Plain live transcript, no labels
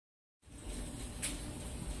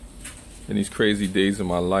In these crazy days of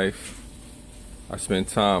my life, I spend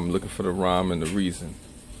time looking for the rhyme and the reason.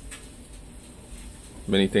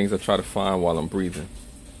 Many things I try to find while I'm breathing.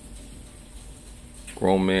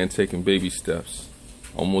 Grown man taking baby steps,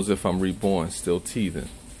 almost as if I'm reborn, still teething.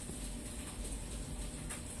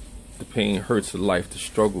 The pain hurts of life, the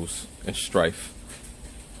struggles and strife.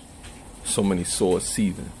 So many sores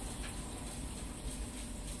seething.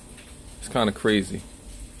 It's kind of crazy.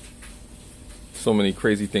 So many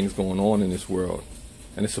crazy things going on in this world,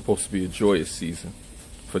 and it's supposed to be a joyous season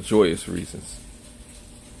for joyous reasons.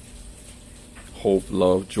 Hope,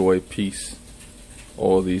 love, joy, peace,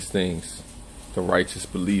 all these things the righteous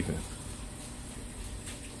believe in.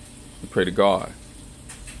 We pray to God,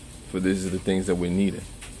 for these are the things that we're needing.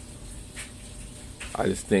 I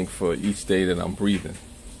just think for each day that I'm breathing,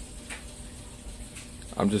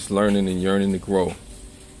 I'm just learning and yearning to grow.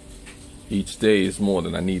 Each day is more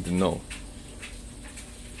than I need to know.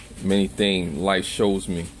 Many things life shows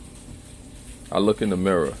me. I look in the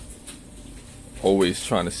mirror, always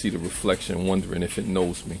trying to see the reflection, wondering if it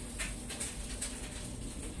knows me.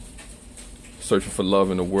 Searching for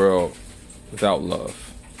love in a world without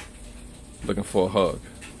love. Looking for a hug,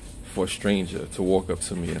 for a stranger to walk up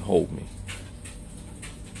to me and hold me.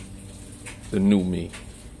 The new me,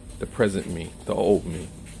 the present me, the old me.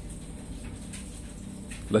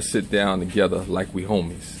 Let's sit down together like we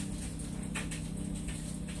homies.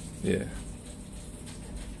 Yeah.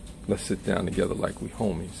 Let's sit down together like we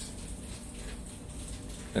homies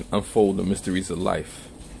and unfold the mysteries of life.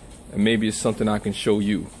 And maybe it's something I can show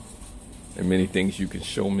you, and many things you can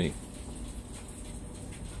show me.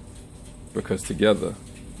 Because together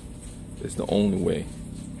is the only way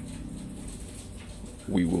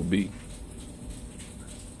we will be.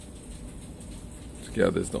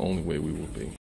 Together is the only way we will be.